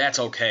bit, that's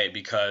okay,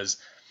 because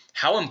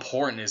how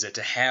important is it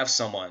to have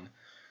someone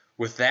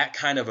with that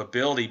kind of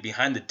ability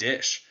behind the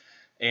dish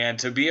and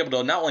to be able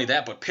to not only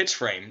that, but pitch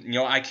frame.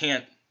 I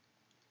can't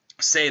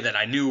say that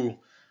I knew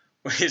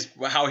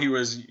how he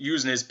was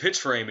using his pitch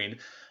framing.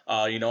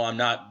 I'm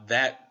not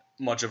that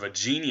much of a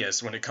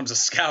genius when it comes to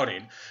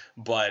scouting,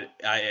 but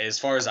as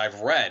far as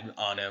I've read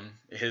on him,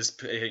 his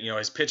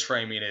pitch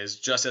framing is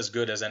just as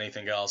good as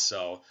anything else.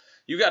 So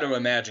you got to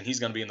imagine he's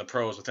going to be in the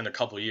pros within a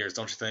couple of years,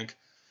 don't you think?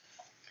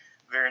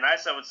 Very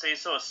nice, I would say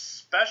so,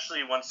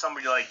 especially when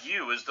somebody like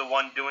you is the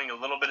one doing a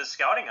little bit of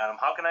scouting on him.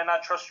 How can I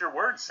not trust your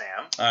word,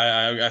 Sam?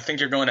 I think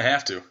you're going to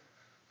have to.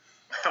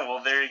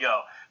 Well, there you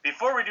go.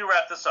 Before we do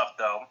wrap this up,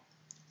 though,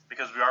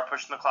 because we are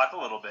pushing the clock a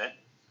little bit,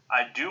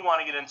 I do want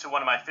to get into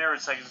one of my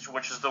favorite segments,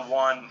 which is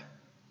one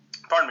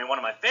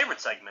of my favorite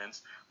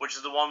segments, which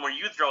is the one where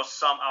you throw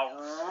some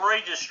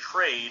outrageous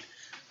trade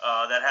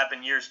that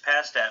happened years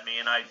past at me,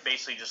 and I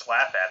basically just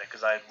laugh at it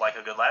because I like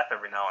a good laugh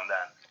every now and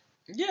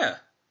then. Yeah.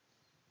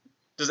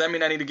 Does that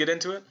mean I need to get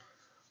into it?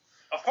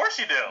 Of course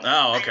you do.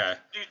 Oh, okay.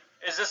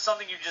 Is this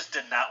something you just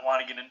did not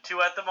want to get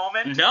into at the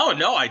moment?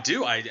 No, I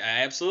do. I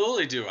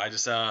absolutely do. I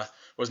just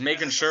was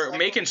making sure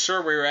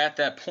we were at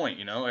that point,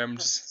 I'm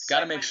just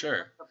got to make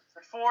sure.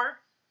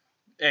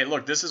 Hey,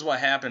 look, this is what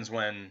happens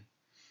when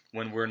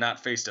we're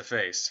not face to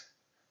face.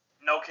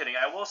 No kidding.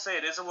 I will say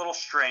it is a little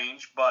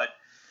strange, but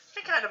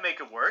we kind of make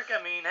it work.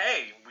 I mean,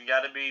 hey, we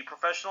got to be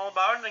professional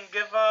about it and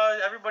give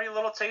everybody a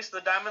little taste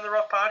of the Diamond in the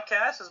Rough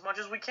podcast as much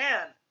as we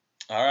can.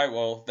 All right,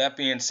 well, that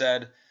being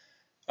said,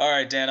 all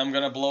right, Dan, I'm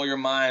going to blow your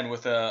mind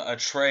with a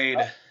trade.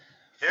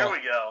 Here we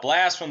go.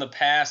 Blast from the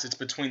past. It's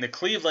between the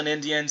Cleveland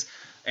Indians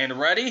And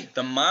ready?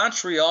 The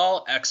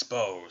Montreal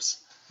Expos.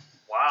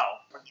 Wow.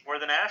 We're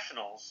the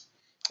Nationals.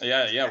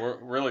 Yeah, we're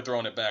really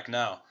throwing it back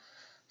now.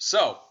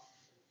 So,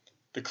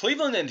 the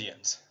Cleveland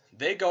Indians,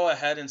 they go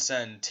ahead and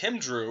send Tim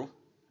Drew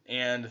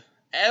and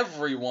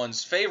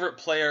everyone's favorite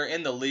player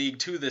in the league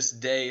to this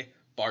day,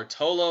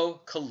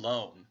 Bartolo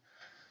Colon.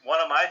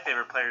 One of my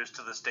favorite players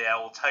to this day,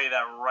 I will tell you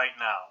that right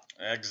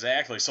now.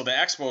 Exactly. So the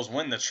Expos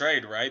win the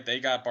trade, right? They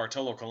got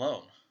Bartolo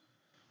Colon.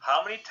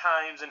 How many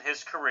times in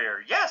his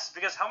career? Yes,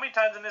 because how many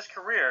times in his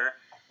career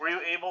were you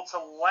able to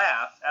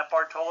laugh at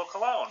Bartolo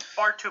Colon?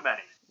 Far too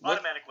many.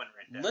 Automatic win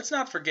right there. Let's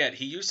not forget,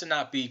 he used to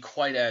not be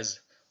quite as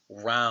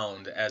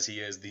round as he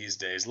is these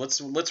days.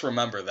 Let's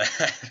remember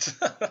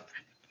that.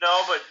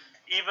 No, but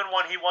even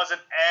when he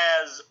wasn't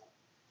as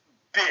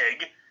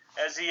big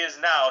as he is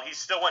now, he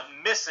still went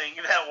missing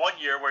that one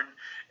year where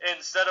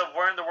instead of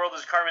Where in the World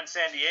is Carmen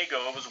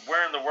Sandiego, it was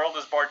Where in the World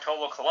is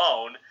Bartolo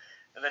Colon.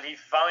 And then he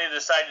finally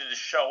decided to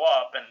show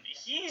up, and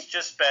he's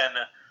just been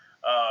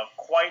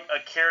quite a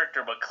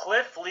character. But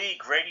Cliff Lee,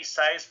 Grady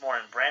Sizemore,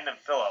 and Brandon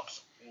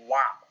Phillips,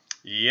 wow.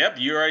 Yep,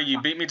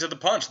 you beat me to the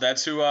punch.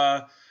 That's who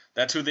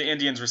the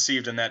Indians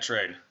received in that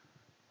trade.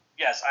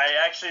 Yes,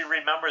 I actually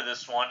remember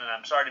this one, and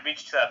I'm sorry to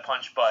beat you to that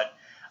punch, but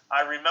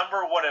I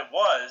remember what it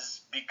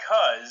was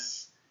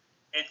because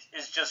it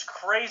is just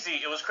crazy.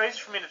 It was crazy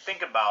for me to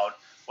think about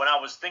when I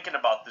was thinking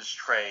about this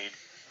trade.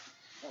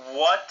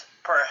 What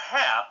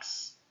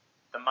perhaps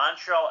the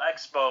Montreal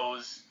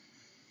Expos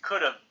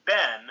could have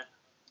been,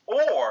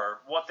 or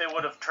what they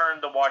would have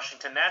turned the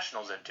Washington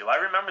Nationals into. I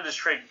remember this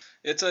trade.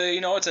 It's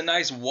a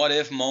nice what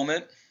if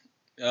moment,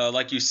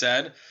 like you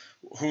said.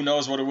 Who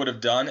knows what it would have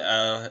done?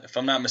 If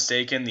I'm not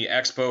mistaken, the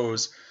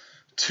Expos,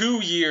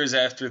 2 years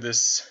after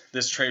this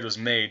trade was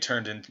made,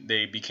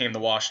 they became the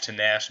Washington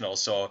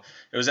Nationals. So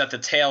it was at the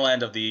tail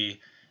end of the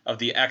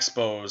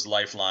Expos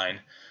lifeline.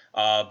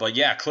 But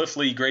yeah, Cliff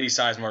Lee, Grady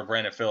Sizemore,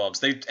 Brandon Phillips.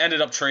 They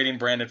ended up trading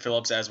Brandon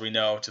Phillips, as we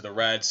know, to the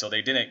Reds, so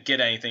they didn't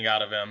get anything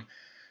out of him,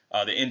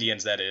 the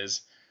Indians, that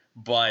is.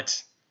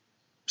 But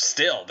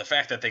still, the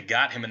fact that they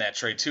got him in that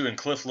trade too, and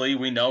Cliff Lee,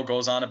 we know,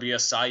 goes on to be a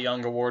Cy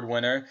Young Award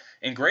winner.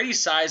 And Grady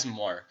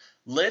Sizemore,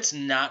 let's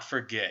not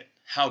forget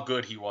how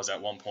good he was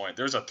at one point.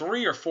 There's a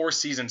 3 or 4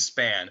 season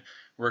span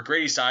where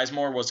Grady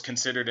Sizemore was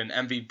considered an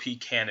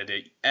MVP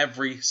candidate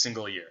every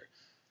single year.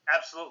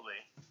 Absolutely.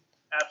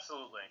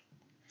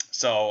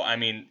 So, I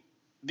mean,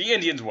 the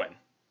Indians win.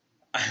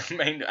 I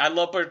mean, I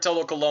love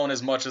Bartolo Colon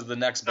as much as the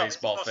next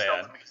baseball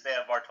fan. Because they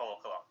have Bartolo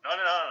Colon. No.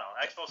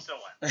 Expos still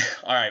win.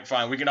 All right,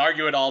 fine. We can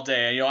argue it all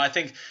day. I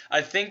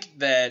think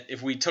that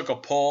if we took a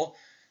poll,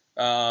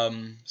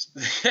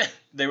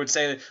 they would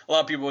say, a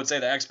lot of people would say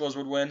the Expos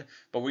would win,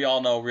 but we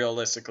all know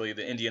realistically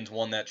the Indians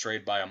won that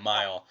trade by a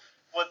mile.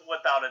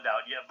 Without a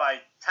doubt, yeah, by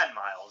 10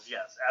 miles,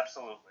 yes,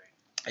 absolutely.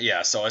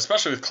 Yeah, so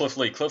especially with Cliff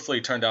Lee. Cliff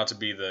Lee turned out to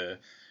be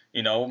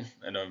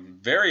and a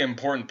very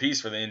important piece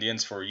for the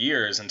Indians for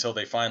years until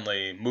they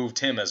finally moved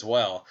him as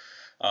well.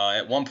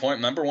 At one point,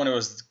 remember when it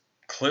was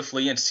Cliff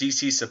Lee and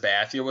CC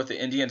Sabathia with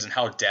the Indians and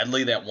how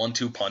deadly that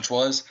 1-2 punch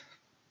was?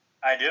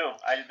 I do.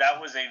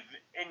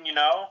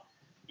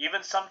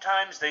 Even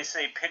sometimes they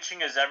say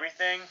pitching is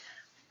everything,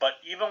 but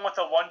even with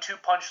a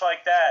 1-2 punch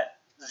like that,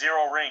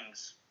 0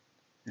 rings.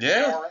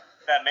 Yeah. 0 rings,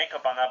 that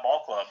makeup on that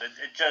ball club.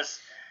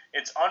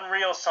 It's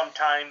unreal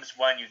sometimes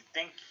when you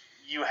think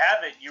you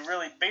have it.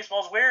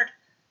 Baseball's weird.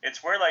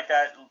 It's weird like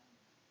that.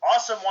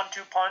 Awesome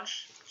 1-2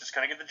 punch, just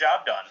going to get the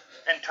job done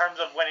in terms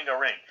of winning a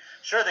ring.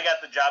 Sure, they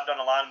got the job done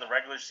a lot in the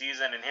regular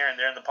season and here and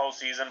there in the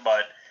postseason,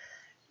 but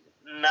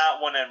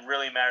not when it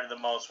really mattered the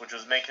most, which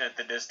was making it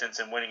the distance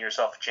and winning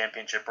yourself a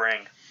championship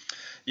ring.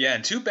 Yeah,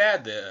 and too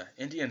bad the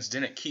Indians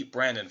didn't keep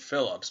Brandon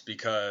Phillips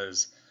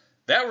because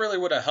that really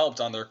would have helped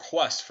on their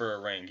quest for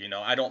a ring.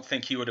 I don't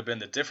think he would have been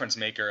the difference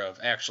maker of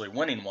actually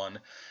winning one.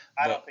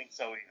 I don't think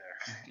so either.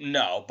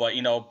 No, but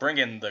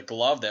bringing the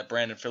glove that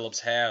Brandon Phillips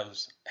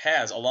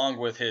has along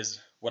with his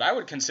what I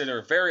would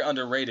consider very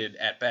underrated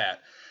at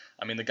bat.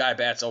 I mean, the guy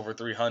bats over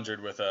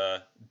 300 with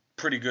a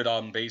pretty good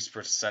on base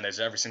percentage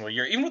every single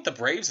year. Even with the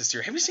Braves this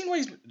year, have you seen what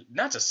he's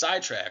not to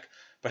sidetrack,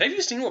 but have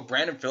you seen what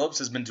Brandon Phillips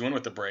has been doing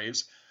with the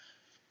Braves?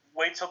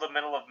 Wait till the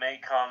middle of May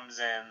comes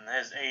and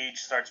his age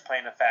starts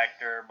playing a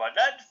factor. But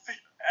that,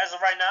 as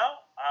of right now,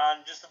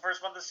 on just the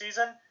first month of the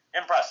season,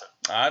 impressive.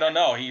 I don't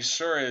know. He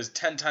sure is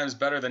 10 times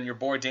better than your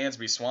boy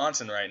Dansby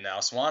Swanson right now.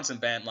 Swanson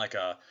batting like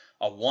a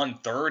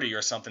 130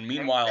 or something.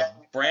 Meanwhile,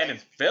 Brandon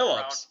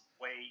Phillips.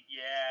 Weight,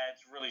 yeah,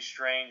 it's really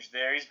strange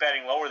there. He's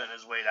batting lower than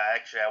his weight.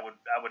 I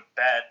would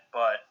bet,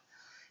 but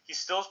he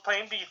still's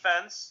playing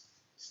defense.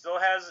 He still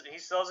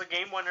has a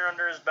game winner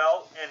under his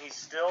belt, and he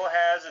still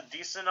has a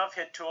decent enough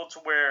hit tool to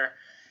where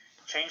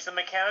change the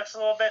mechanics a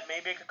little bit.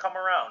 Maybe it could come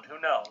around.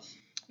 Who knows?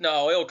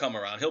 No, he'll come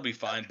around. He'll be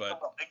fine, but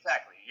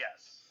exactly,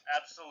 yes,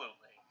 absolutely.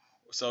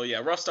 So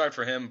yeah, rough start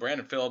for him.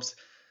 Brandon Phillips,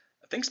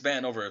 I think, is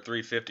batting over a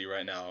 350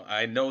 right now.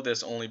 I know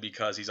this only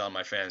because he's on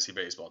my fantasy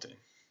baseball team.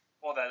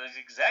 Well, that is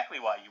exactly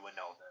why you would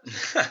know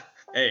this.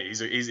 Hey,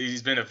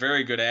 he's been a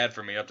very good ad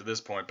for me up to this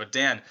point. But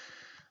Dan,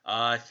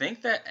 I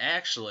think that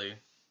actually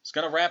is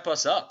going to wrap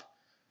us up.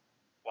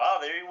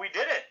 we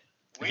did it.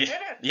 We did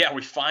it. Yeah,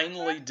 we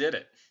finally did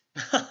it.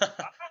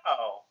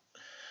 Wow.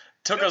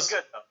 Took us.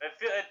 Good, though.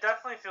 It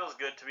definitely feels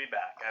good to be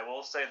back. I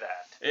will say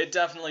that. It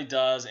definitely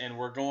does, and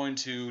we're going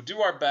to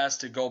do our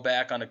best to go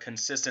back on a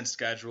consistent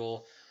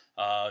schedule.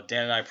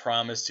 Dan and I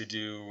promised to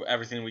do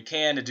everything we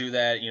can to do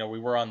that. We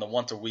were on the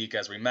once a week,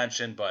 as we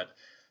mentioned, but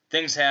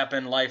things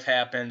happen, life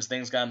happens,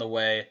 things got in the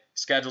way,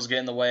 schedules get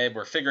in the way,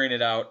 we're figuring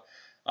it out.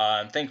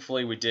 And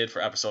thankfully we did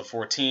for episode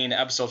 14.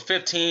 Episode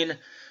 15,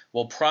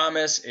 we'll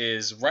promise,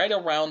 is right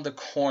around the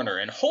corner,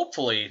 and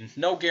hopefully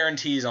no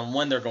guarantees on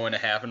when they're going to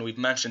happen. We've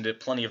mentioned it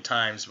plenty of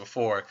times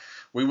before.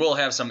 We will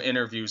have some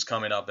interviews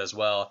coming up as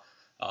well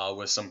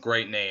with some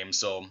great names,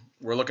 so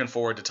we're looking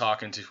forward to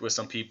talking with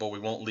some people. We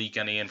won't leak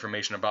any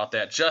information about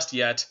that just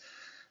yet.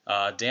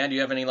 Dan, do you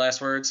have any last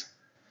words?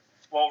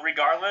 Well,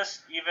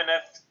 regardless, even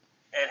if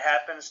it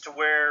happens to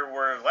where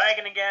we're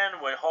lagging again,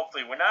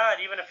 hopefully we're not.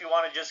 Even if you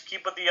want to just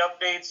keep with the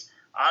updates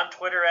on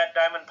Twitter at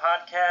Diamond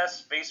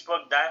Podcast,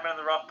 Facebook Diamond in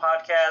the Rough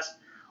Podcast,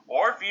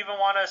 or if you even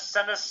want to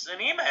send us an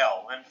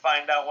email and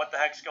find out what the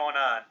heck's going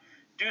on,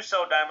 do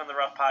so,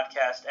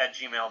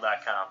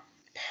 diamondtheroughpodcast@gmail.com.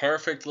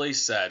 Perfectly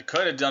said.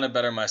 Couldn't have done it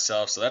better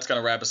myself, so that's going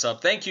to wrap us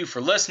up. Thank you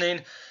for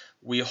listening.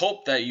 We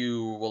hope that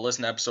you will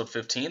listen to episode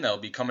 15. That will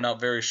be coming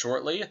out very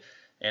shortly,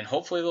 and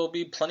hopefully there will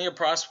be plenty of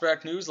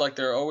prospect news like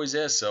there always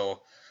is.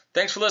 So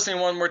thanks for listening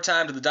one more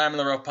time to the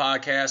Diamond in the Rough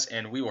Podcast,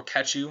 and we will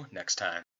catch you next time.